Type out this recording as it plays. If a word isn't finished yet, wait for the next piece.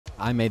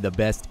I made the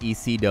best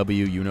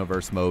ECW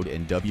universe mode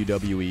in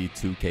WWE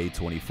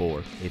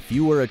 2k24. If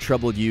you were a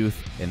troubled youth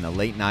in the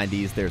late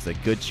 90s, there's a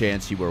good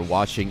chance you were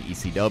watching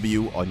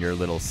ECW on your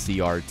little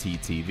CRT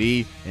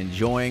TV,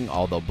 enjoying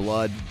all the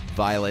blood,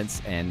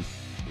 violence, and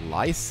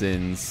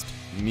licensed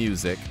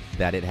music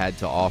that it had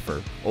to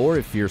offer. Or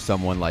if you're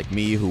someone like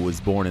me who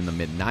was born in the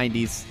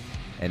mid-90s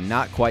and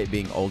not quite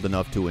being old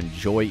enough to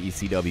enjoy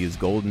ECW's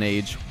golden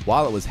age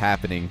while it was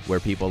happening, where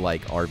people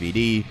like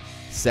RVD,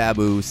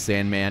 Sabu,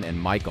 Sandman, and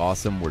Mike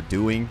Awesome were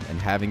doing and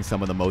having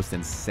some of the most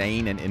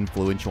insane and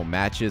influential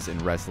matches in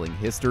wrestling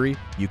history,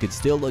 you could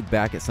still look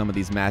back at some of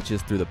these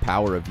matches through the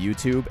power of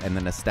YouTube, and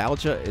the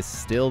nostalgia is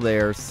still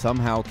there,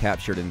 somehow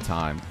captured in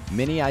time.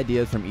 Many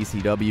ideas from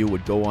ECW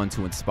would go on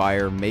to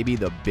inspire maybe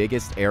the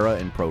biggest era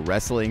in pro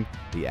wrestling,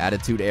 the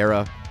Attitude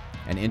Era,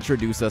 and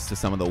introduce us to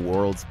some of the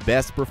world's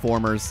best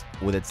performers,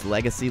 with its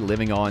legacy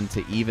living on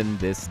to even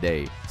this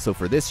day. So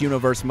for this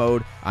universe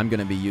mode, I'm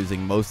going to be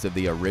using most of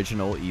the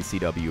original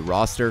ECW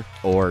roster,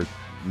 or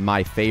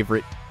my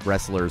favorite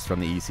wrestlers from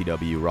the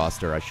ECW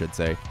roster, I should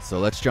say. So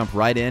let's jump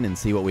right in and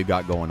see what we've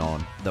got going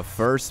on. The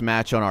first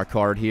match on our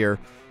card here,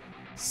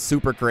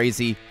 Super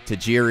Crazy,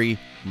 Tajiri,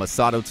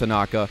 Masato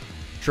Tanaka,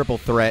 Triple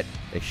Threat,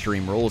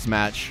 Extreme Rules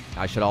match.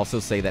 I should also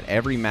say that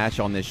every match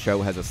on this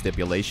show has a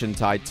stipulation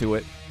tied to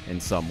it in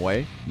some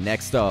way.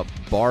 Next up,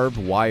 Barbed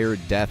Wire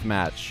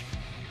Deathmatch,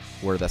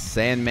 where the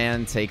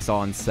Sandman takes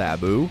on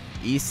Sabu.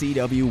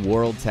 ECW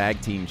World Tag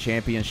Team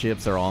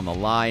Championships are on the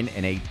line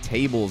in a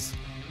tables.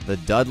 The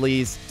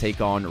Dudleys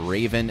take on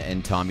Raven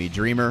and Tommy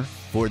Dreamer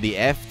for the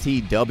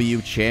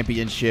FTW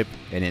Championship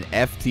in an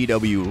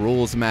FTW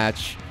Rules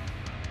match.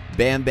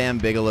 Bam Bam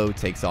Bigelow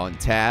takes on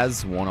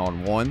Taz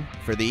one-on-one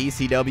for the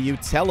ECW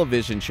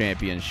Television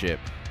Championship.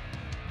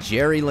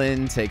 Jerry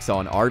Lynn takes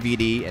on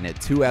RVD in a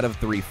 2 out of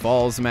 3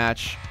 falls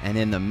match. And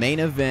in the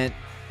main event,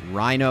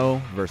 Rhino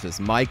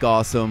versus Mike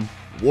Awesome,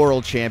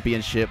 World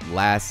Championship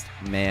Last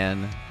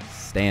Man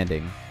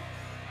Standing.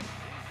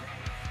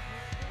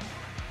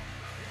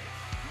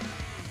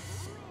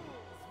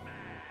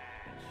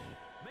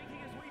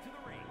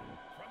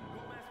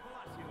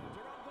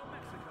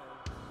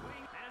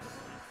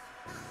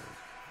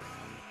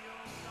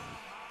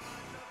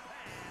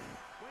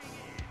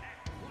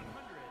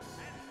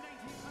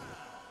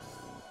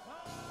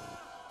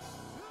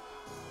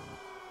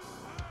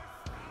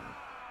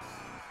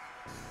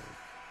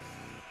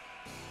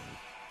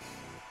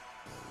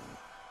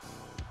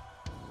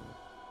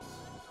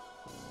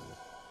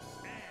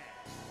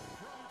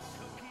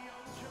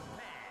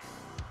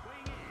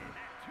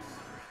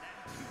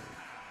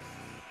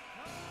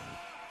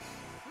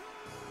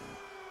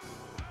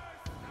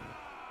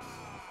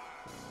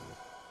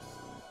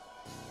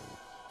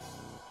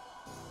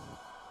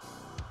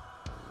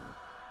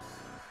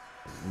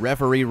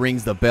 Referee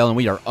rings the bell and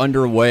we are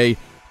underway.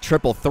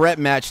 Triple threat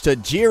match.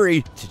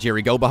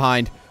 Tajiri go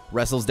behind,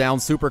 wrestles down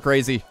Super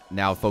Crazy.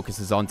 Now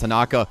focuses on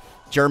Tanaka.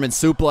 German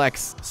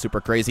suplex. Super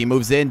Crazy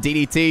moves in.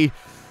 DDT.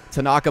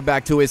 Tanaka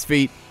back to his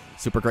feet.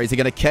 Super Crazy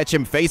gonna catch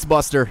him.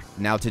 Facebuster.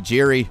 Now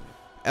Tajiri.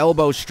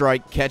 Elbow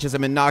strike. Catches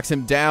him and knocks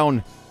him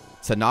down.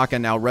 Tanaka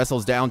now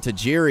wrestles down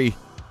Tajiri.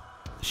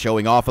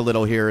 Showing off a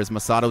little here is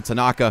Masato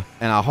Tanaka.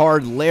 And a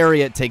hard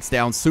lariat takes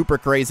down Super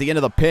Crazy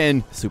into the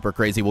pin. Super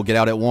Crazy will get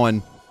out at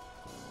 1.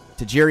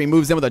 Tajiri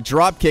moves in with a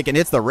drop kick and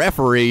hits the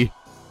referee.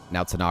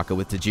 Now Tanaka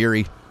with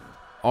Tajiri.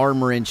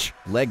 Arm wrench,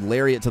 leg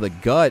lariat to the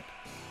gut.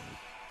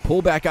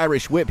 Pullback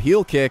Irish whip,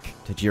 heel kick.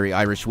 Tajiri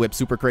Irish whip,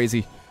 Super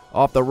Crazy.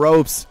 Off the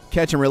ropes,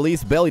 catch and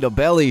release, belly to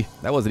belly.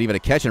 That wasn't even a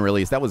catch and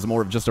release, that was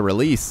more of just a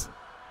release.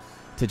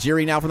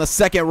 Tajiri now from the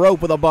second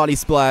rope with a body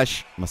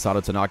splash.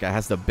 Masato Tanaka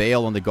has to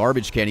bail on the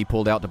garbage can he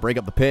pulled out to break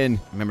up the pin.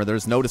 Remember,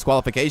 there's no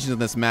disqualifications in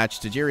this match.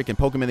 Tajiri can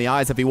poke him in the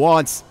eyes if he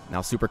wants.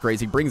 Now Super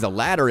Crazy brings a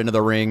ladder into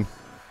the ring.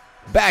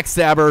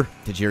 Backstabber.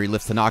 Tajiri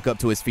lifts Tanaka up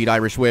to his feet,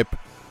 Irish whip.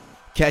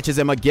 Catches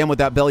him again with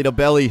that belly to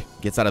belly.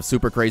 Gets out of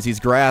Super Crazy's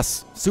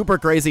grasp. Super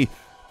Crazy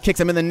kicks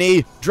him in the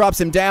knee.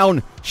 Drops him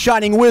down.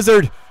 Shining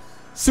Wizard.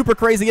 Super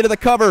Crazy into the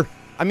cover.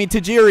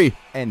 Tajiri.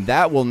 And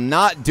that will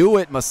not do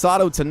it.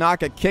 Masato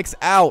Tanaka kicks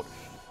out.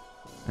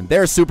 And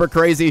there's Super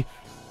Crazy.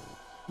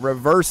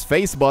 Reverse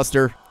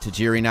facebuster.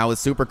 Tajiri now with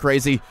Super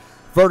Crazy.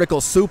 Vertical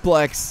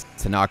suplex.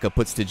 Tanaka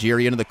puts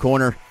Tajiri into the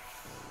corner.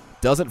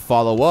 Doesn't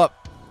follow up.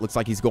 Looks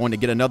like he's going to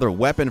get another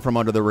weapon from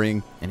under the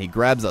ring, and he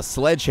grabs a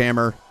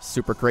sledgehammer.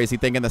 Super Crazy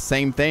thinking the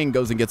same thing,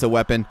 goes and gets a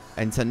weapon,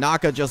 and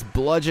Tanaka just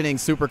bludgeoning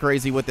Super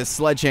Crazy with this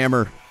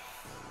sledgehammer.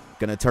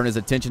 Gonna turn his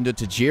attention to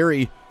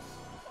Tajiri,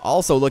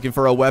 also looking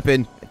for a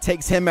weapon. It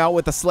takes him out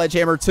with the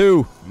sledgehammer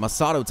too.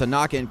 Masato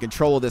Tanaka in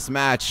control of this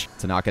match.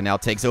 Tanaka now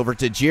takes over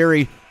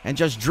Tajiri and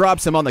just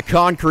drops him on the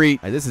concrete.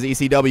 This is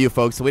ECW,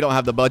 folks, so we don't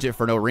have the budget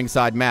for no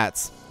ringside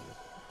mats.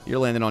 You're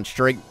landing on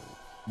straight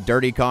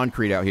dirty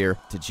concrete out here.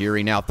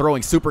 Tajiri now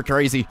throwing Super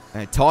Crazy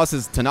and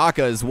tosses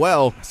Tanaka as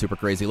well. Super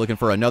Crazy looking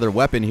for another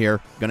weapon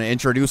here. Gonna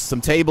introduce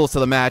some tables to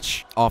the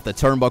match. Off the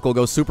turnbuckle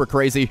goes Super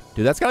Crazy.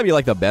 Dude, that's gotta be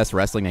like the best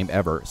wrestling name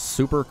ever.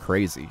 Super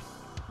Crazy.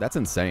 That's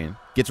insane.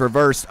 Gets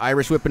reversed.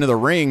 Irish whip into the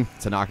ring.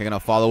 Tanaka going to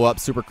follow up.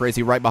 Super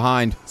Crazy right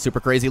behind. Super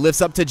Crazy lifts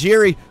up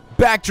Tajiri.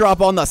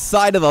 Backdrop on the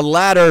side of the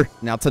ladder.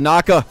 Now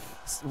Tanaka,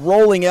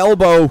 rolling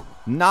elbow,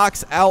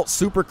 knocks out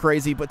Super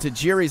Crazy, but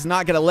Tajiri's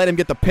not going to let him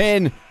get the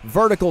pin.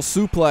 Vertical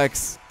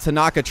suplex.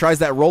 Tanaka tries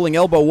that rolling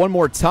elbow one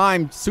more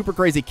time. Super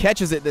Crazy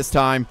catches it this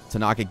time.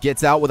 Tanaka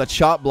gets out with a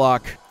chop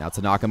block. Now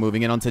Tanaka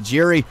moving in on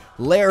Tajiri.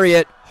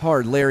 Lariat.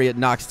 Hard lariat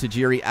knocks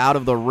Tajiri out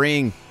of the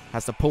ring.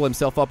 Has to pull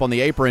himself up on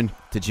the apron.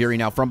 Tajiri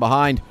now from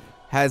behind.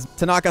 Has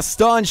Tanaka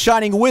stunned.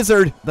 Shining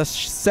Wizard. The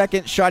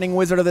second Shining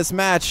Wizard of this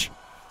match.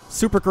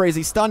 Super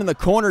Crazy stunned in the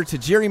corner.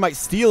 Tajiri might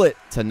steal it.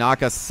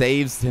 Tanaka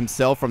saves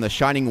himself from the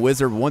Shining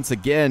Wizard once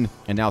again.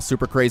 And now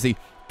Super Crazy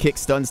kick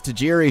stuns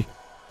Tajiri.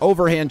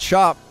 Overhand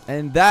chop.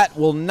 And that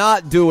will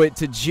not do it.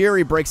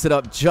 Tajiri breaks it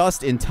up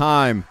just in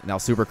time. Now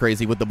Super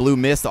Crazy with the blue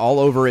mist all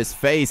over his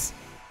face.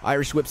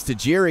 Irish whips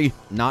Tajiri.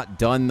 Not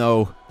done,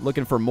 though.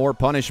 Looking for more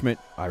punishment.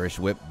 Irish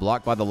whip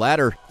blocked by the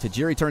ladder.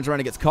 Tajiri turns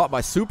around and gets caught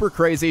by Super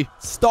Crazy.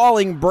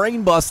 Stalling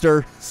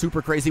brainbuster.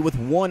 Super Crazy with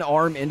one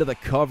arm into the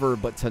cover,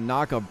 but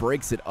Tanaka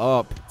breaks it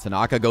up.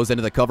 Tanaka goes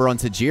into the cover on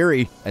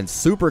Tajiri, and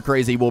Super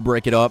Crazy will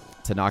break it up.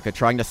 Tanaka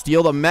trying to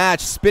steal the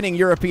match. Spinning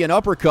European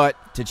uppercut.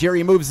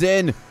 Tajiri moves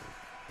in.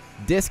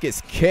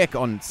 Discus kick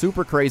on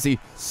Super Crazy,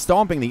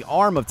 stomping the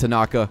arm of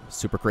Tanaka.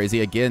 Super Crazy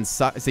again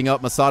sizing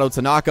up Masato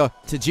Tanaka.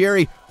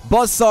 Tajiri,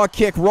 buzzsaw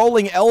kick,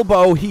 rolling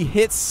elbow. He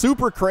hits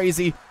Super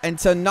Crazy, and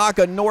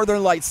Tanaka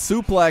Northern Light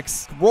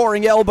suplex.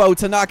 Roaring elbow,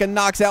 Tanaka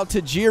knocks out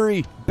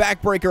Tajiri.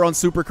 Backbreaker on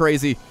Super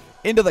Crazy.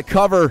 Into the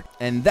cover,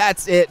 and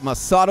that's it.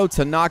 Masato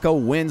Tanaka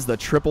wins the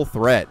triple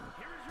threat.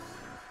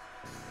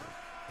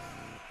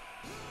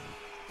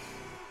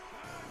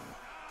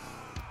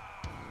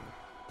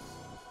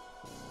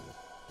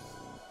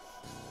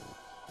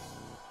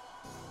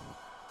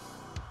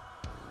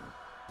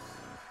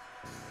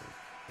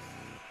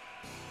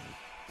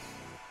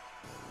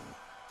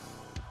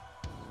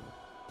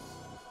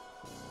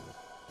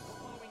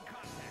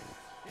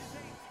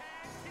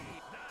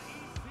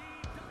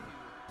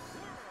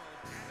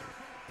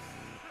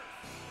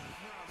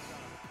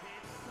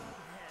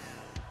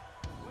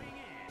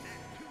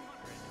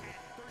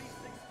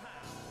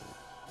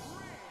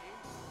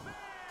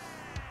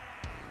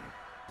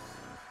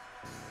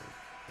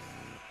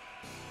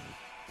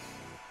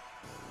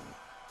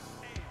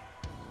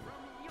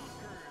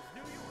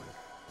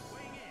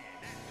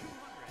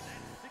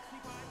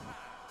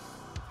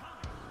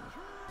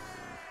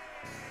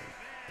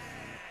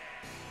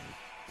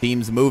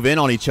 Teams move in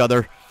on each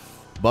other.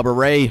 Bubba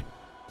Ray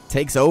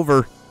takes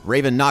over.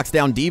 Raven knocks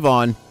down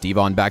Devon.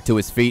 Devon back to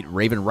his feet.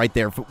 Raven right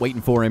there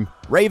waiting for him.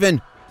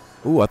 Raven.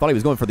 Ooh, I thought he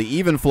was going for the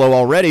even flow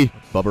already.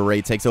 Bubba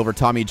Ray takes over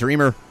Tommy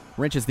Dreamer.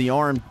 Wrenches the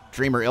arm.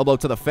 Dreamer elbow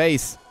to the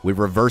face. We've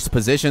reversed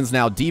positions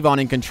now. Devon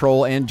in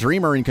control and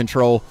Dreamer in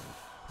control.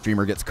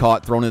 Dreamer gets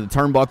caught, thrown in the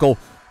turnbuckle.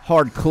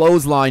 Hard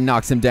clothesline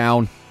knocks him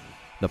down.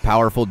 The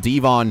powerful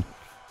Devon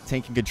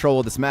taking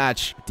control of this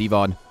match.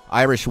 Devon,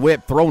 Irish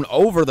whip thrown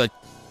over the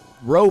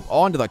rope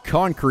onto the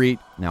concrete.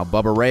 Now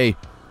Bubba Ray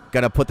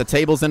got to put the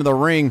tables into the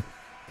ring.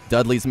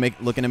 Dudley's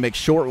looking to make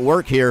short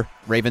work here.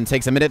 Raven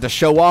takes a minute to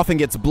show off and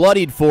gets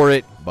bloodied for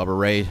it. Bubba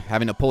Ray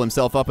having to pull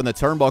himself up in the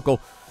turnbuckle.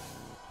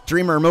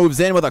 Dreamer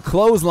moves in with a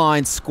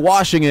clothesline,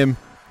 squashing him.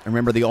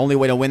 Remember, the only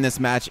way to win this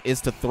match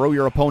is to throw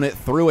your opponent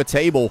through a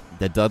table.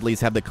 The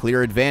Dudleys have the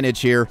clear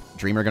advantage here.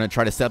 Dreamer going to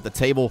try to set up the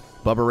table.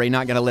 Bubba Ray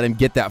not going to let him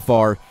get that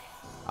far.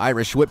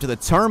 Irish whip to the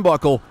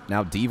turnbuckle.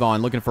 Now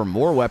Devon looking for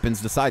more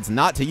weapons, decides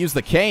not to use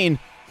the cane.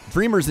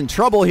 Dreamer's in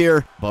trouble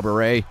here. Bubba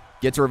Ray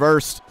gets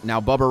reversed. Now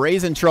Bubba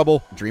Ray's in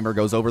trouble. Dreamer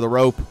goes over the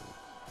rope.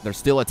 There's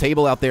still a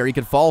table out there he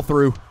could fall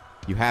through.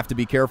 You have to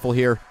be careful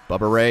here.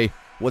 Bubba Ray,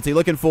 what's he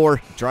looking for?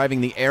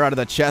 Driving the air out of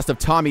the chest of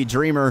Tommy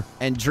Dreamer.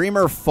 And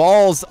Dreamer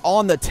falls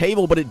on the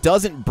table, but it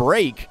doesn't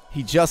break.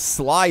 He just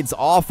slides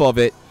off of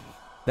it.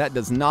 That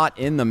does not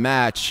end the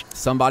match.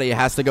 Somebody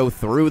has to go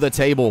through the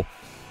table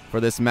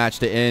for this match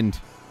to end.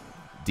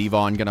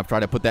 Devon going to try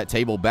to put that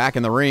table back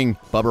in the ring.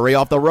 Bubba Ray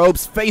off the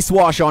ropes. Face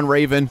wash on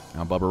Raven.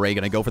 Now Bubba Ray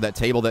going to go for that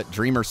table that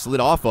Dreamer slid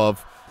off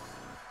of.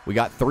 We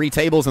got 3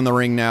 tables in the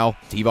ring now.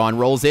 Devon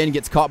rolls in,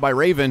 gets caught by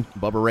Raven.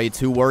 Bubba Ray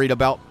too worried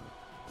about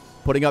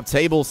putting up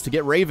tables to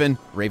get Raven.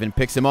 Raven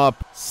picks him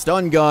up.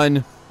 Stun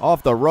gun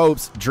off the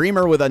ropes.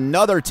 Dreamer with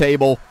another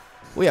table.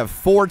 We have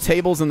 4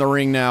 tables in the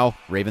ring now.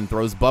 Raven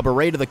throws Bubba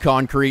Ray to the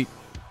concrete.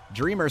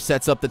 Dreamer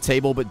sets up the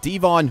table, but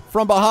Devon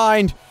from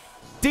behind.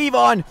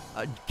 Devon,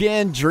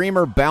 again,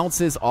 Dreamer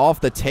bounces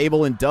off the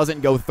table and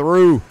doesn't go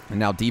through. And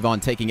now Devon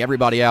taking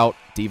everybody out.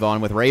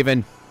 Devon with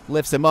Raven,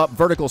 lifts him up,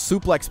 vertical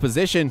suplex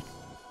position.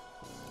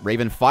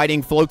 Raven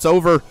fighting, floats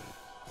over,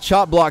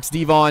 chop blocks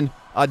Devon.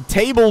 A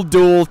table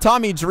duel.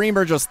 Tommy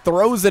Dreamer just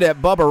throws it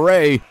at Bubba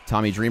Ray.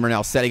 Tommy Dreamer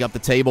now setting up the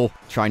table,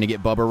 trying to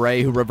get Bubba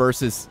Ray, who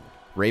reverses.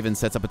 Raven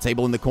sets up a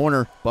table in the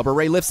corner. Bubba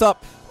Ray lifts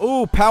up.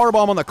 Ooh,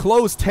 powerbomb on the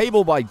closed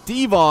table by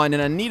Devon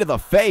and a knee to the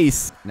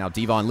face. Now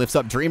Devon lifts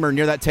up Dreamer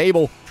near that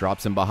table.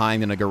 Drops him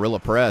behind in a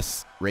gorilla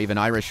press. Raven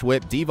Irish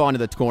whip. Devon to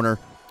the corner.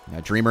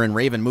 Now Dreamer and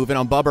Raven moving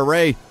on Bubba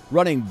Ray.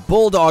 Running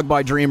bulldog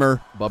by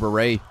Dreamer. Bubba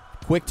Ray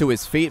quick to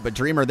his feet, but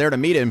Dreamer there to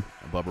meet him.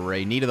 Bubba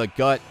Ray, knee to the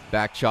gut.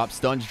 Back chop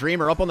stuns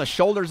Dreamer. Up on the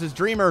shoulders is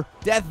Dreamer.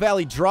 Death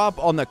Valley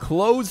drop on the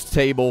closed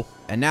table.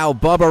 And now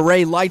Bubba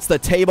Ray lights the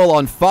table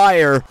on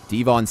fire.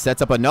 Devon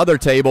sets up another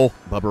table.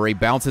 Bubba Ray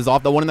bounces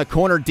off the one in the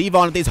corner.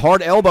 Devon with these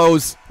hard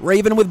elbows.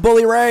 Raven with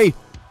Bully Ray.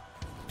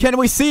 Can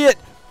we see it?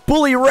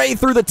 Bully Ray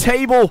through the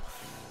table.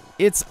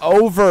 It's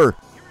over.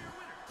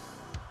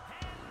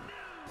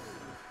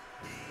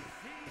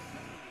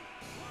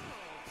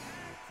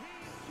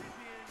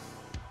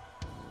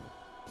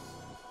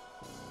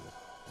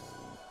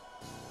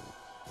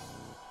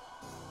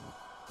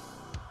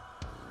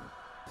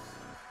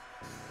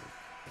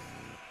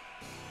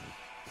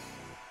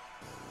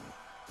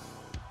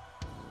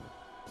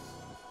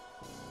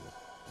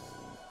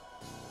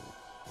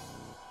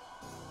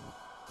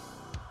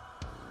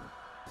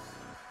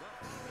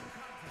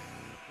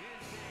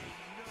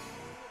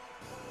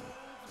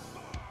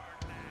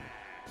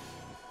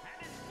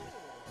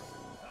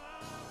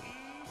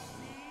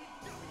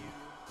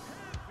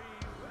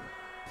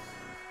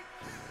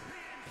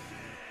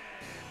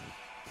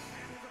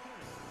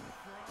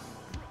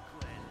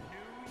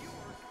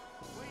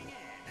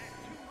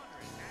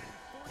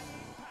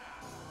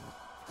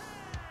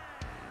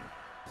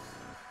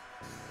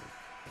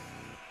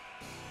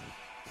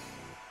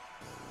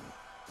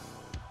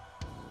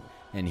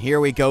 And here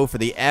we go for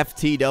the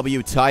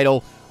FTW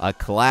title, a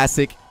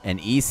classic, an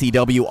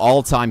ECW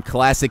all-time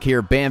classic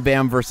here. Bam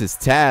Bam versus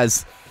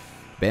Taz.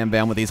 Bam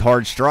Bam with these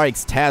hard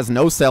strikes. Taz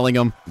no-selling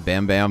him.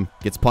 Bam Bam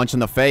gets punched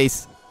in the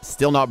face.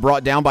 Still not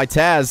brought down by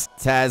Taz.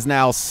 Taz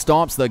now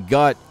stomps the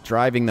gut,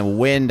 driving the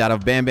wind out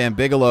of Bam Bam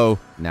Bigelow.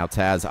 Now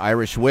Taz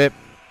Irish whip.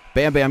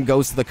 Bam Bam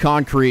goes to the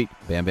concrete.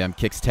 Bam Bam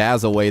kicks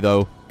Taz away,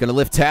 though. Gonna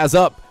lift Taz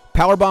up.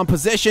 Powerbomb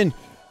position.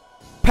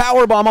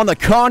 Powerbomb on the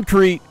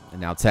concrete.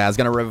 And now Taz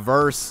gonna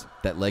reverse.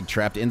 That leg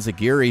trapped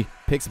Enziguri,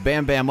 picks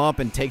Bam Bam up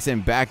and takes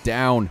him back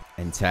down.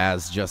 And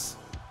Taz just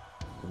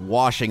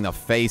washing the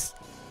face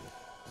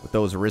with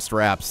those wrist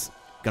wraps.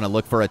 Gonna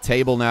look for a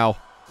table now,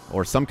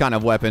 or some kind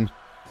of weapon.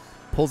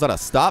 Pulls out a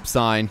stop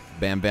sign.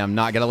 Bam Bam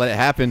not gonna let it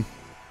happen.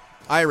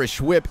 Irish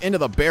whip into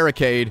the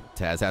barricade.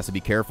 Taz has to be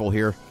careful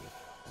here.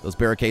 Those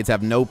barricades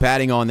have no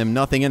padding on them.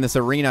 Nothing in this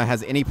arena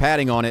has any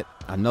padding on it.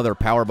 Another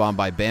powerbomb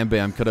by Bam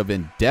Bam could have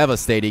been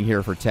devastating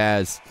here for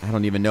Taz. I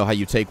don't even know how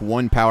you take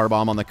one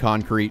powerbomb on the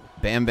concrete.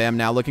 Bam Bam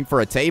now looking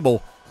for a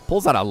table.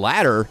 Pulls out a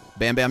ladder.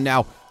 Bam Bam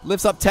now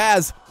lifts up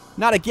Taz.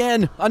 Not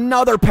again.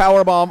 Another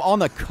powerbomb on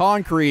the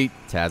concrete.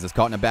 Taz is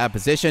caught in a bad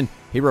position.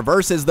 He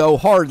reverses, though.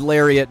 Hard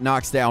lariat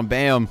knocks down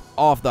Bam.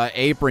 Off the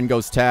apron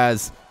goes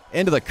Taz.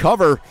 Into the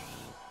cover.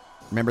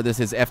 Remember, this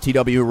is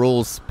FTW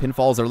rules.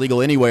 Pinfalls are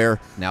legal anywhere.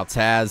 Now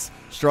Taz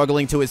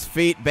struggling to his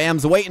feet.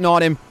 Bam's waiting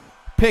on him.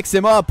 Picks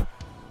him up.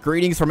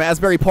 Greetings from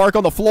Asbury Park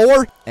on the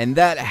floor. And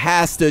that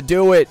has to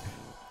do it.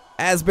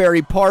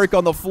 Asbury Park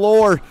on the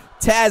floor.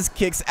 Taz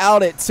kicks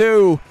out at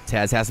 2.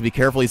 Taz has to be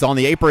careful. He's on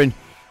the apron.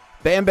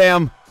 Bam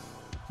Bam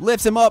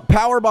lifts him up.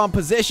 Powerbomb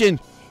position.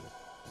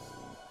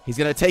 He's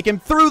going to take him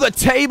through the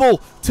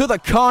table to the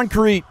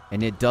concrete.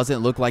 And it doesn't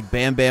look like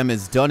Bam Bam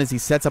is done as he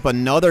sets up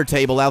another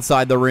table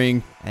outside the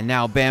ring. And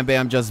now Bam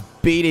Bam just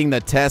beating the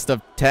test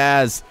of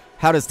Taz.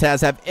 How does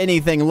Taz have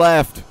anything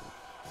left?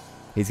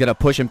 He's going to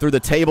push him through the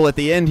table at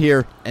the end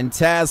here. And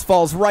Taz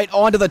falls right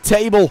onto the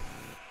table.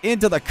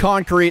 Into the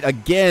concrete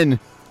again.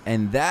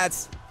 And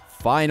that's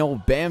final.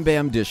 Bam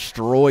Bam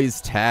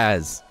destroys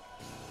Taz.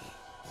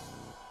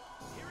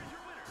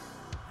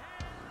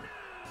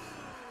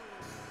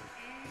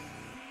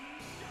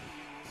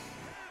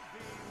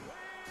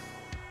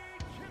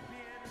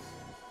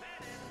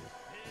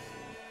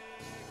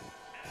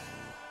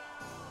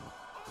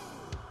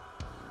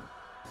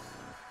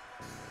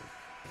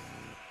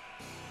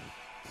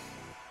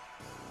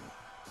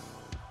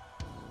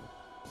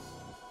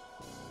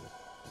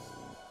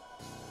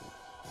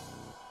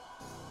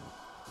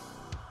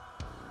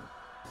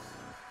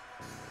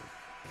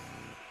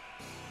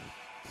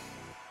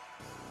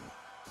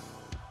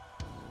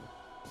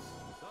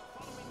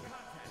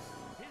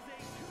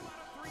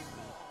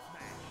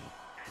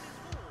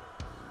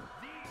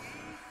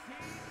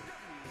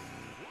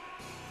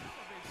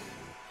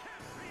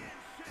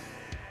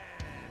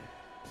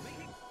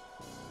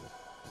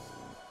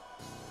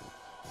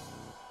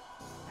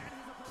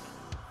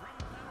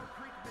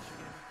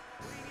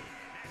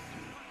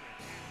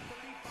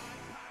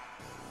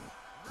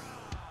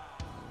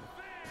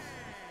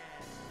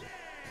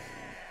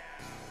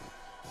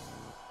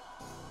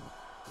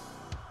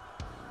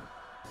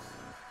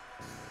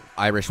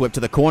 Irish whip to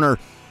the corner.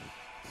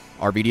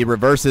 RVD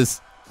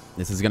reverses.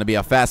 This is going to be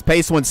a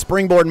fast-paced one.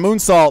 Springboard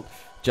moonsault,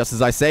 just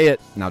as I say it.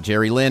 Now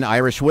Jerry Lynn,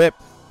 Irish whip.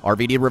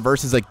 RVD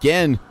reverses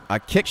again. A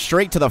kick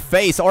straight to the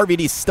face.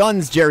 RVD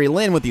stuns Jerry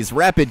Lynn with these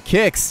rapid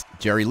kicks.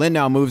 Jerry Lynn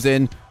now moves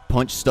in.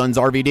 Punch stuns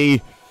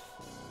RVD.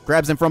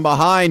 Grabs him from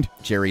behind.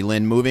 Jerry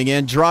Lynn moving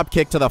in. Drop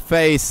kick to the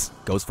face.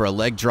 Goes for a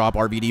leg drop.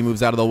 RVD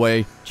moves out of the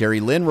way. Jerry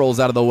Lynn rolls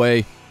out of the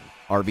way.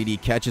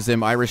 RVD catches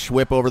him. Irish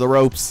whip over the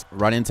ropes.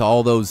 Run into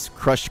all those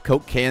crushed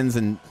Coke cans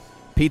and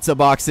pizza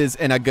boxes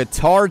and a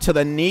guitar to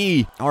the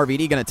knee.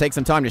 RVD going to take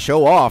some time to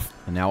show off.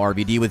 And now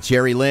RVD with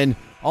Jerry Lynn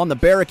on the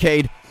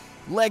barricade.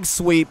 Leg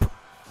sweep.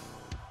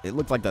 It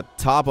looked like the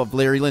top of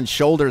Larry Lynn's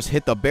shoulders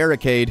hit the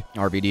barricade.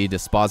 RVD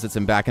disposits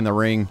him back in the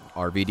ring.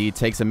 RVD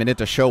takes a minute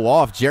to show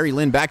off. Jerry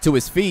Lynn back to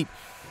his feet.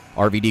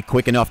 RVD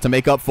quick enough to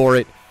make up for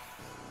it.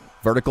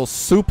 Vertical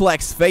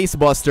suplex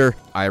facebuster.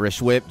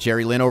 Irish whip.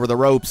 Jerry Lynn over the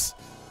ropes.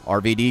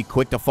 RVD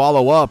quick to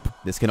follow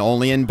up. This can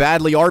only end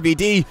badly.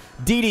 RVD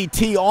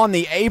DDT on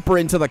the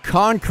apron to the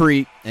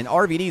concrete. And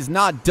RVD's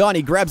not done.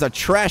 He grabs a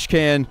trash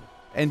can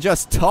and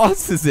just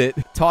tosses it.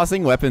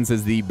 Tossing weapons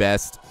is the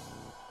best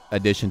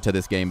addition to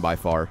this game by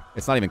far.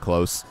 It's not even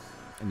close.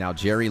 And now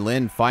Jerry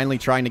Lynn finally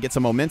trying to get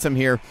some momentum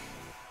here.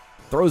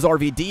 Throws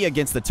RVD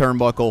against the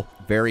turnbuckle.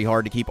 Very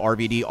hard to keep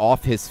RVD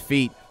off his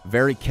feet.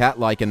 Very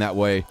cat-like in that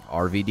way.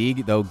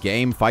 RVD, though,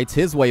 game fights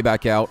his way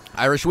back out.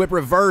 Irish whip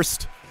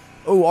reversed.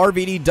 Oh,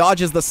 RVD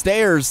dodges the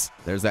stairs.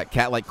 There's that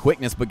cat-like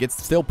quickness, but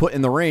gets still put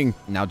in the ring.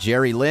 Now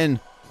Jerry Lynn.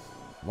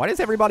 Why does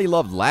everybody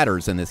love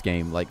ladders in this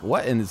game? Like,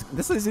 what? And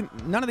this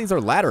isn't. None of these are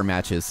ladder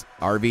matches.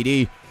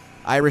 RVD.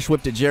 Irish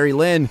whip to Jerry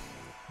Lynn.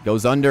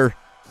 Goes under.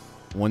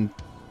 One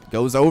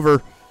goes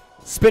over.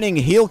 Spinning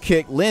heel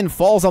kick. Lynn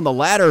falls on the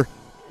ladder.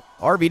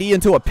 RVD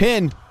into a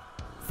pin.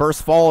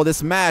 First fall of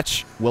this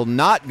match will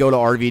not go to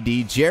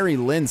RVD. Jerry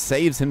Lynn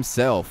saves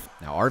himself.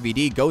 Now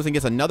RVD goes and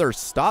gets another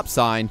stop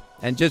sign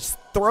and just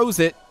throws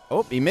it.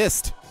 Oh, he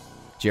missed.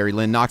 Jerry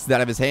Lynn knocks it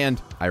out of his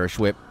hand. Irish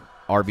whip.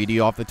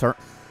 RVD off the turn.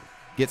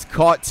 Gets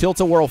caught.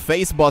 Tilt-a-whirl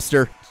face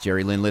buster.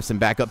 Jerry Lynn lifts him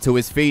back up to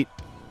his feet.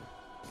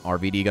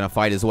 RVD gonna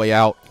fight his way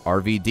out.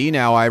 RVD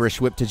now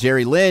Irish whip to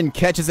Jerry Lynn.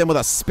 Catches him with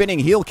a spinning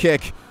heel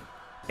kick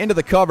into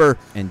the cover.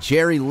 And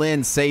Jerry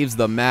Lynn saves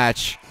the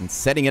match and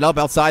setting it up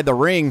outside the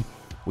ring.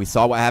 We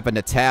saw what happened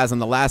to Taz in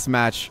the last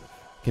match.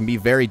 Can be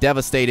very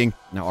devastating.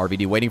 Now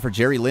RVD waiting for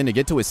Jerry Lynn to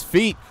get to his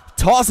feet.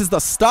 Tosses the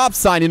stop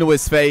sign into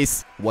his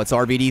face. What's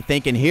RVD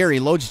thinking here? He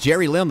loads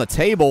Jerry Lynn on the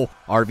table.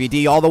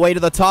 RVD all the way to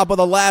the top of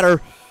the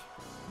ladder.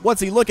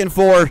 What's he looking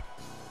for?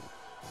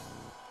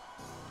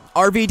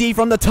 RVD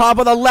from the top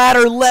of the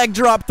ladder. Leg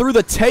drop through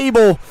the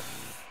table.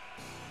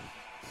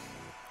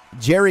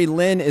 Jerry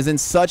Lynn is in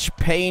such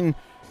pain.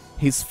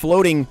 He's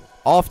floating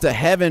off to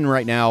heaven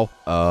right now.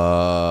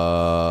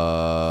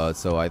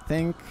 So I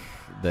think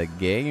the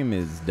game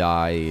is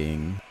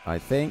dying. I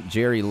think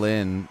Jerry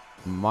Lynn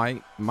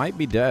might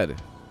be dead.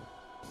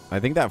 I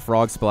think that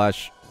frog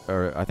splash,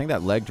 or I think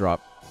that leg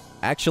drop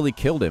actually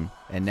killed him.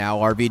 And now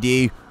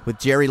RVD with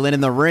Jerry Lynn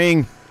in the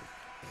ring.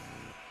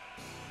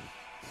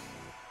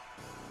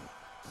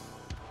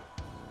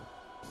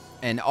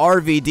 And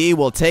RVD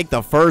will take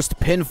the first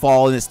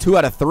pinfall in this 2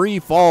 out of 3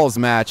 falls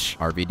match.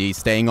 RVD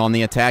staying on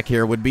the attack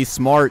here would be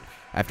smart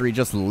after he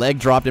just leg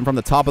dropped him from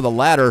the top of the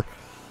ladder.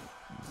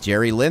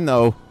 Jerry Lynn,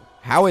 though,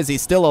 how is he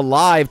still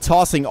alive?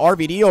 Tossing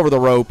RVD over the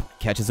rope.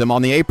 Catches him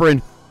on the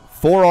apron.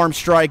 Forearm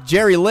strike.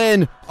 Jerry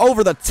Lynn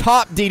over the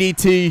top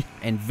DDT.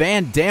 And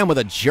Van Dam with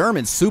a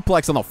German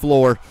suplex on the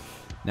floor.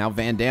 Now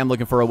Van Dam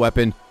looking for a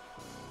weapon.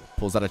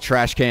 Pulls out a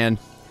trash can.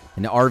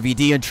 And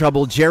RVD in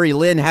trouble. Jerry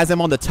Lynn has him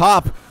on the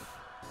top.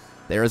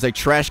 There is a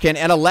trash can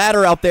and a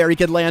ladder out there he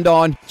could land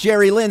on.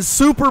 Jerry Lynn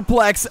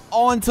superplex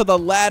onto the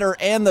ladder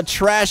and the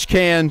trash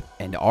can.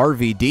 And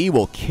RVD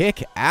will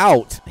kick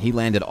out. He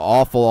landed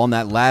awful on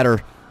that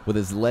ladder with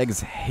his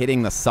legs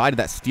hitting the side of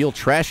that steel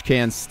trash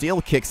can.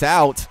 Still kicks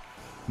out.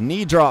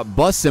 Knee drop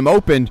busts him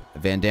open.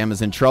 Van Dam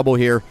is in trouble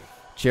here.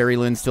 Jerry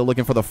Lynn still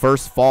looking for the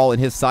first fall in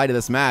his side of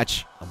this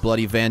match. A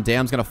bloody Van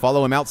Dam's going to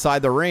follow him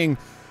outside the ring.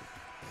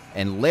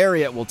 And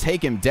Lariat will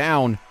take him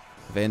down.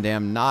 Van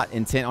Dam not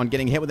intent on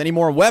getting hit with any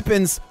more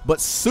weapons, but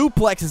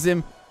suplexes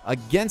him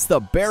against the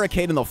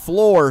barricade on the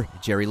floor.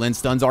 Jerry Lynn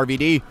stuns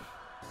RVD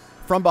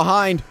from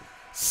behind.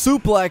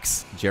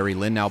 Suplex. Jerry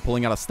Lynn now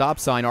pulling out a stop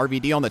sign.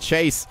 RVD on the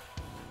chase.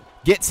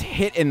 Gets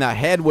hit in the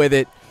head with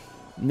it.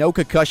 No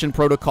concussion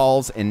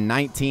protocols in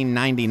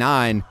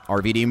 1999.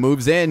 RVD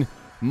moves in.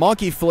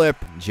 Monkey flip.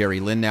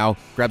 Jerry Lynn now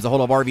grabs a hold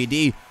of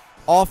RVD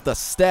off the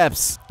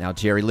steps. Now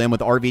Jerry Lynn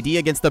with RVD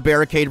against the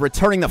barricade,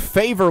 returning the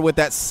favor with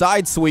that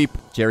side sweep.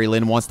 Jerry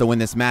Lynn wants to win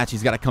this match.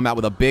 He's got to come out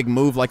with a big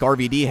move like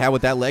RVD had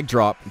with that leg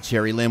drop.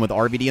 Jerry Lynn with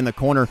RVD in the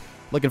corner,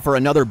 looking for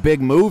another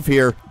big move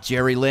here.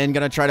 Jerry Lynn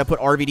going to try to put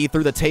RVD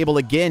through the table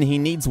again. He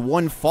needs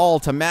one fall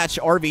to match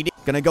RVD.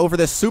 Going to go for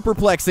this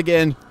superplex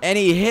again, and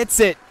he hits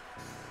it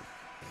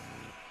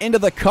into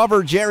the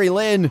cover, Jerry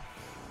Lynn.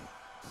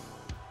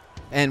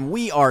 And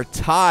we are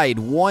tied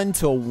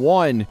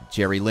 1-1.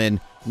 Jerry Lynn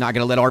not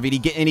going to let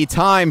RVD get any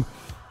time.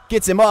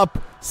 Gets him up.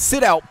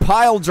 Sit out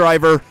pile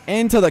driver.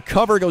 Into the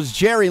cover goes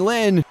Jerry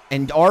Lynn.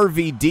 And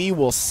RVD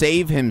will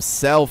save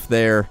himself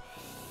there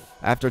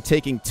after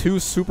taking 2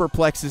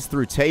 superplexes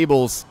through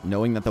tables,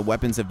 knowing that the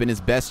weapons have been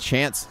his best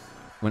chance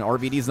when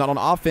RVD's not on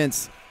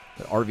offense.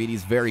 But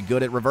RVD's very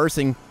good at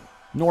reversing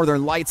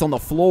Northern Lights on the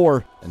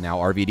floor. And now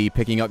RVD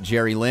picking up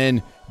Jerry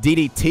Lynn.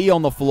 DDT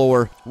on the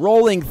floor.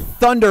 Rolling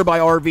Thunder by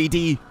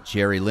RVD.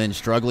 Jerry Lynn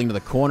struggling to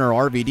the corner.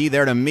 RVD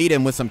there to meet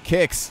him with some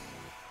kicks.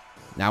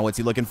 Now what's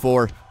he looking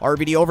for?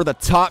 RVD over the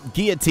top.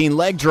 Guillotine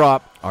leg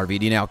drop.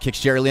 RVD now kicks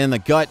Jerry Lynn in the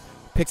gut.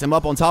 Picks him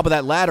up on top of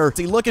that ladder. What's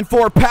he looking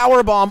for?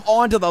 Powerbomb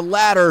onto the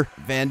ladder.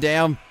 Van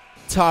Dam,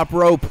 top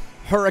rope.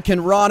 Hurricane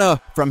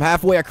Rana from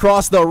halfway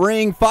across the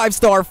ring.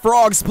 5-star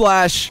frog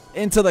splash.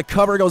 Into the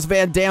cover goes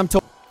Van Dam.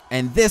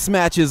 And this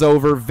match is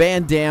over.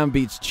 Van Dam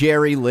beats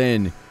Jerry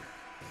Lynn.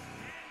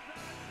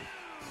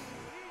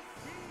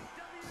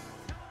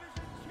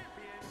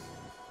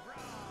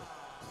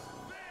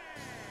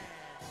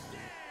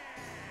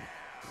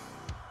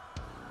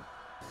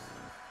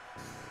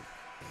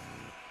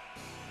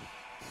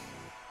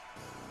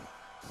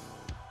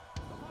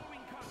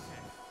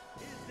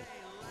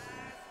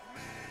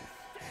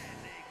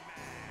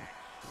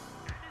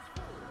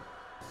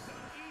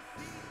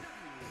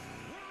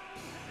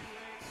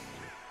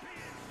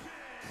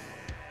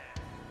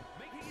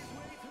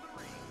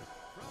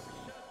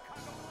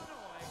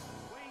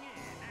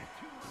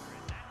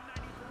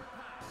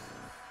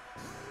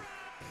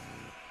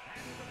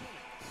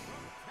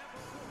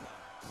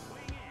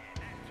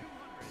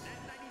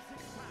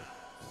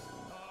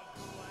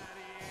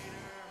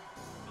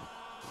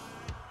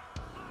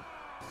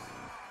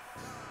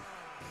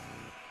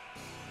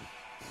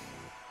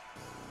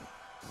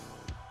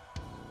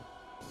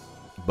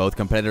 Both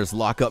competitors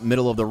lock up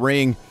middle of the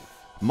ring.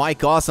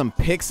 Mike Awesome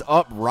picks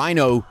up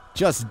Rhino.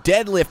 Just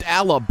deadlift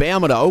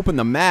Alabama to open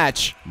the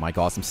match. Mike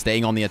Awesome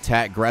staying on the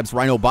attack. Grabs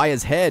Rhino by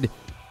his head.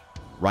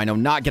 Rhino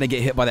not going to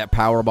get hit by that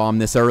powerbomb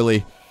this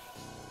early.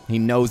 He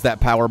knows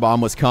that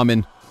powerbomb was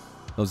coming.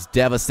 Those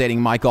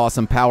devastating Mike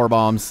Awesome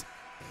powerbombs.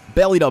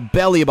 Belly to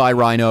belly by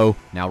Rhino.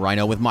 Now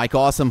Rhino with Mike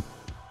Awesome.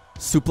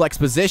 Suplex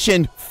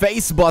position.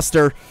 Face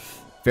buster.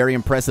 Very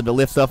impressive to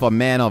lift up a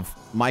man of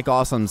Mike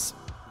Awesome's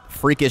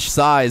freakish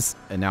size.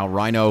 And now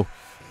Rhino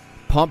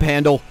pump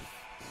handle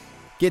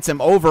gets him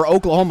over.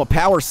 Oklahoma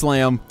power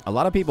slam. A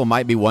lot of people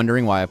might be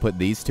wondering why I put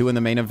these two in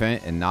the main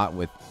event and not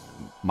with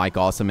Mike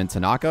Awesome and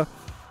Tanaka.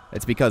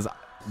 It's because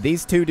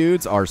these two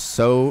dudes are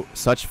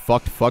such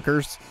fucked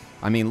fuckers.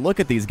 I mean, look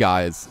at these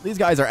guys. These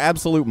guys are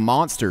absolute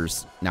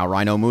monsters. Now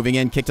Rhino moving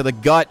in, kick to the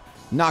gut,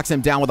 knocks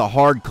him down with a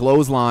hard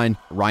clothesline.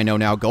 Rhino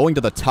now going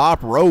to the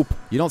top rope.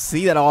 You don't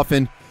see that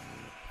often.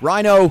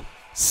 Rhino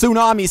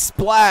tsunami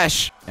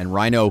splash. And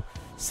Rhino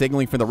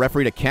signaling for the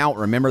referee to count.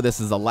 Remember, this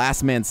is a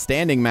last man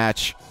standing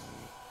match.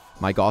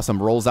 Mike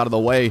Awesome rolls out of the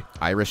way.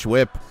 Irish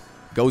whip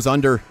goes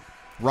under.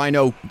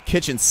 Rhino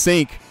kitchen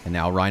sink. And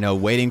now Rhino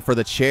waiting for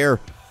the chair.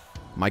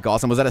 Mike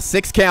Awesome was at a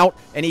 6 count,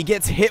 and he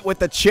gets hit with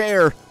the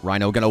chair.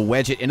 Rhino going to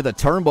wedge it into the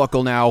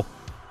turnbuckle now.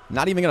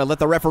 Not even going to let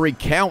the referee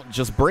count,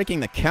 just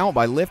breaking the count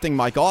by lifting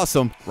Mike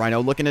Awesome.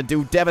 Rhino looking to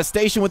do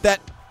devastation with that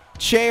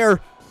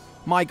chair.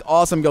 Mike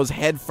Awesome goes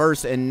head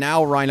first, and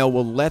now Rhino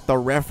will let the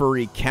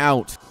referee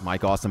count.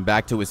 Mike Awesome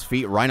back to his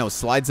feet. Rhino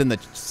slides in the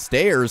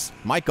stairs.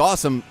 Mike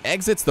Awesome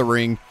exits the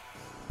ring.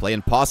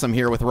 Playing possum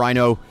here with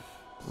Rhino.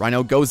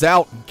 Rhino goes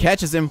out,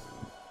 catches him.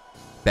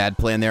 Bad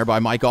plan there by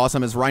Mike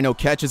Awesome as Rhino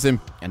catches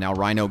him. And now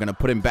Rhino going to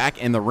put him back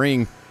in the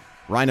ring.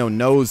 Rhino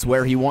knows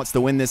where he wants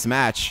to win this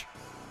match.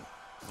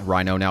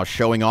 Rhino now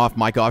showing off.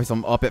 Mike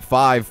Awesome up at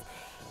 5.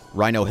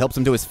 Rhino helps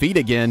him to his feet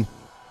again.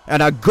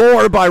 And a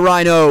gore by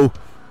Rhino.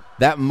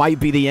 That might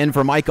be the end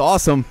for Mike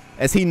Awesome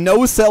as he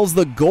no-sells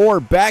the gore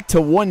back to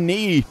one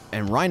knee.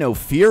 And Rhino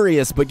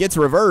furious but gets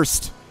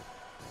reversed.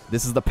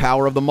 This is the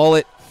power of the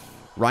mullet.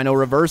 Rhino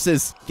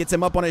reverses, gets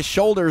him up on his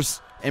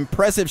shoulders.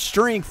 Impressive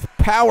strength,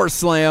 power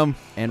slam.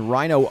 And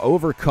Rhino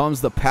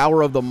overcomes the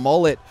power of the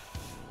mullet.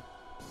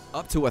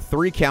 Up to a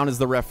 3 count is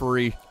the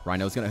referee.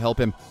 Rhino's going to help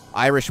him.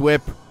 Irish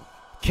whip.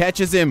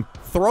 Catches him.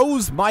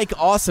 Throws Mike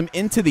Awesome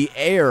into the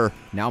air.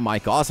 Now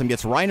Mike Awesome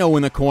gets Rhino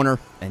in the corner.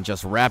 And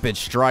just rapid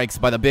strikes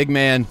by the big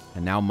man.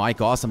 And now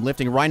Mike Awesome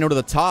lifting Rhino to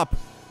the top.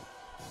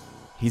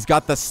 He's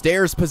got the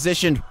stairs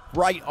positioned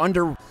right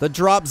under the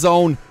drop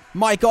zone.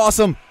 Mike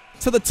Awesome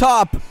to the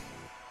top.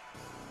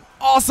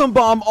 Awesome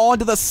bomb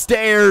onto the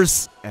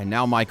stairs. And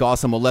now Mike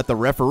Awesome will let the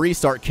referee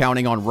start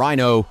counting on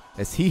Rhino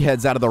as he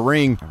heads out of the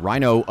ring.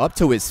 Rhino up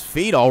to his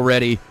feet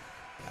already.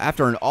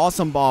 After an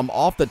awesome bomb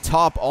off the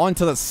top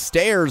onto the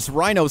stairs,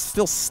 Rhino's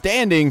still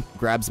standing.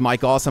 Grabs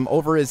Mike Awesome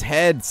over his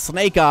head.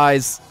 Snake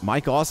eyes.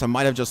 Mike Awesome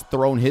might have just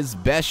thrown his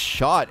best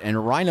shot,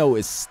 and Rhino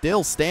is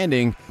still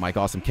standing. Mike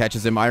Awesome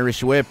catches him.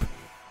 Irish whip.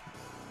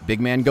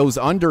 Big man goes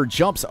under,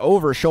 jumps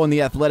over, showing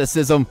the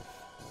athleticism.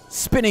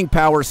 Spinning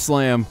power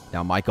slam.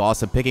 Now Mike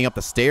Awesome picking up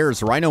the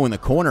stairs. Rhino in the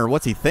corner.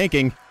 What's he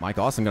thinking? Mike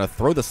Awesome going to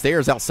throw the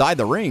stairs outside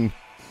the ring.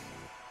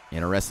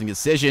 Interesting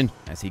decision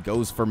as he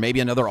goes for maybe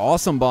another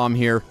awesome bomb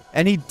here.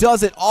 And he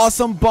does it.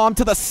 Awesome bomb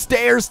to the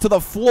stairs, to the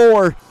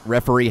floor.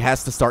 Referee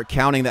has to start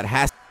counting.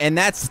 And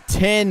that's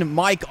 10.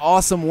 Mike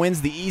Awesome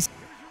wins the East.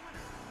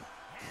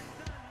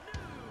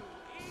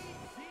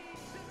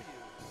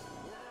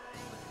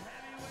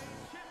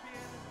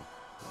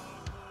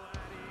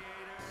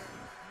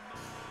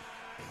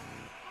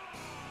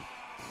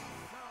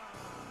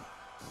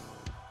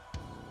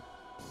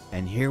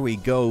 And here we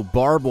go.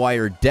 Barbed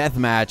wire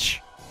deathmatch.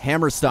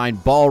 Hammerstein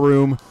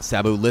ballroom.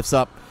 Sabu lifts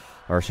up,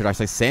 or should I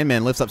say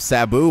Sandman lifts up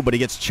Sabu, but he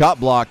gets chop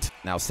blocked.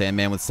 Now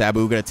Sandman with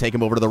Sabu going to take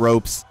him over to the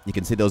ropes. You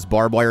can see those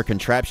barbed wire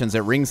contraptions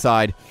at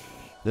ringside.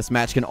 This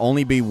match can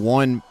only be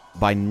won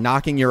by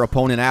knocking your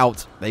opponent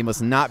out. They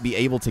must not be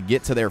able to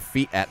get to their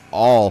feet at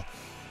all,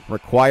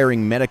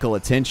 requiring medical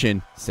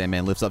attention.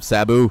 Sandman lifts up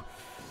Sabu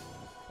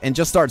and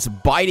just starts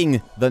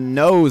biting the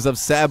nose of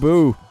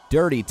Sabu.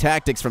 Dirty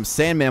tactics from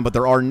Sandman, but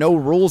there are no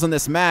rules in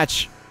this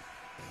match.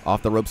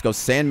 Off the ropes goes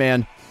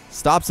Sandman.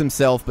 Stops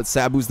himself, but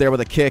Sabu's there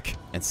with a kick.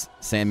 And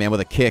Sandman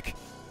with a kick.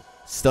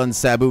 Stuns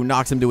Sabu,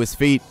 knocks him to his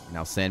feet.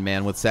 Now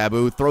Sandman with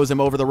Sabu, throws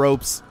him over the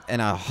ropes.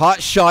 And a hot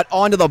shot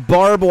onto the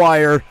barbed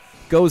wire.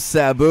 Goes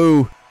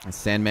Sabu. And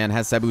Sandman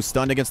has Sabu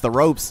stunned against the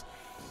ropes.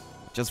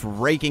 Just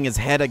raking his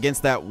head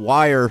against that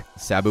wire.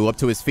 Sabu up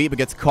to his feet, but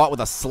gets caught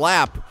with a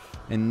slap.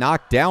 And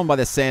knocked down by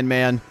the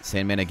Sandman.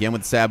 Sandman again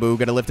with Sabu,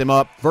 gonna lift him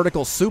up.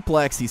 Vertical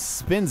suplex, he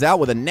spins out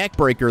with a neck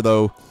breaker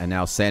though. And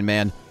now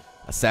Sandman,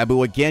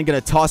 Sabu again gonna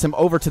toss him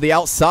over to the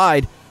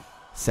outside.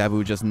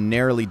 Sabu just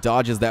narrowly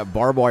dodges that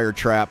barbed wire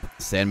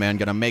trap. Sandman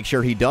gonna make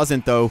sure he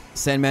doesn't though.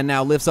 Sandman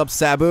now lifts up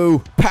Sabu.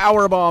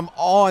 Powerbomb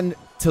on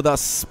to the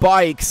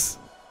spikes.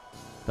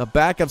 The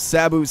back of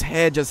Sabu's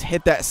head just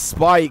hit that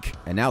spike.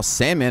 And now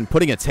Sandman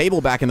putting a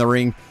table back in the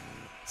ring.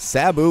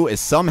 Sabu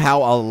is somehow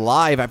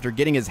alive after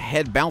getting his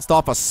head bounced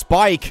off a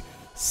spike.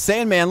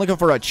 Sandman looking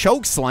for a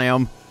choke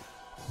slam.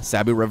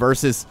 Sabu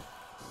reverses.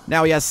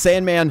 Now he has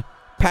Sandman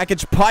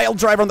package pile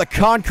driver on the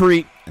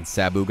concrete. And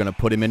Sabu gonna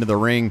put him into the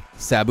ring.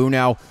 Sabu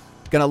now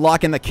gonna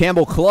lock in the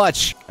Campbell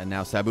clutch. And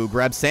now Sabu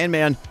grabs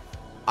Sandman.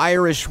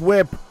 Irish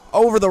whip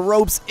over the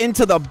ropes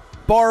into the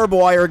barbed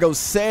wire goes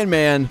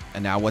Sandman.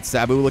 And now what's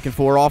Sabu looking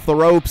for off the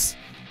ropes?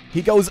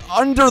 He goes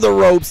under the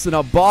ropes in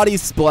a body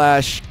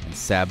splash. And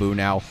Sabu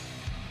now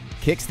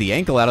kicks the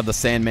ankle out of the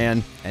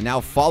Sandman. And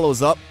now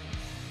follows up.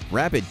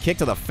 Rapid kick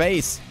to the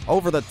face.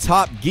 Over the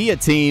top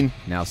guillotine.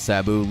 Now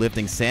Sabu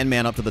lifting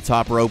Sandman up to the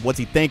top rope. What's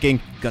he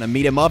thinking? Gonna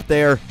meet him up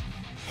there.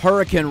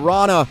 Hurricane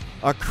Rana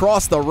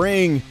across the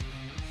ring.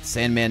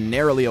 Sandman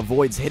narrowly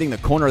avoids hitting the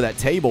corner of that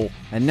table.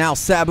 And now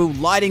Sabu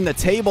lighting the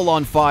table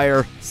on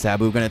fire.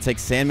 Sabu gonna take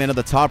Sandman to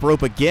the top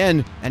rope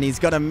again. And he's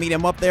gonna meet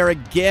him up there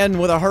again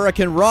with a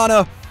Hurricane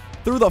Rana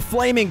through the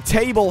flaming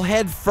table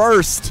head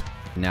first.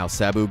 Now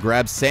Sabu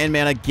grabs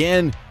Sandman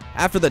again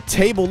after the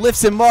table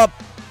lifts him up.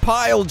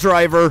 Pile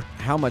driver.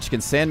 How much can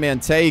Sandman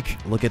take?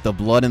 Look at the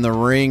blood in the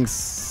ring.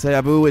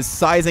 Sabu is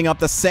sizing up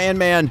the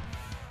Sandman.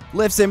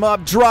 Lifts him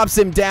up, drops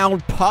him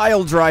down.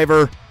 Pile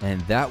driver.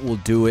 And that will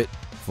do it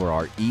for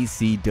our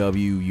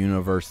ECW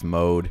Universe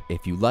mode.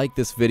 If you like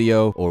this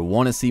video or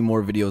want to see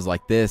more videos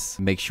like this,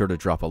 make sure to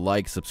drop a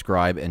like,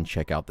 subscribe, and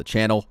check out the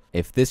channel.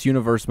 If this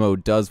Universe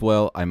mode does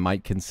well, I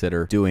might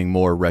consider doing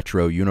more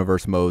retro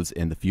Universe modes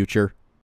in the future.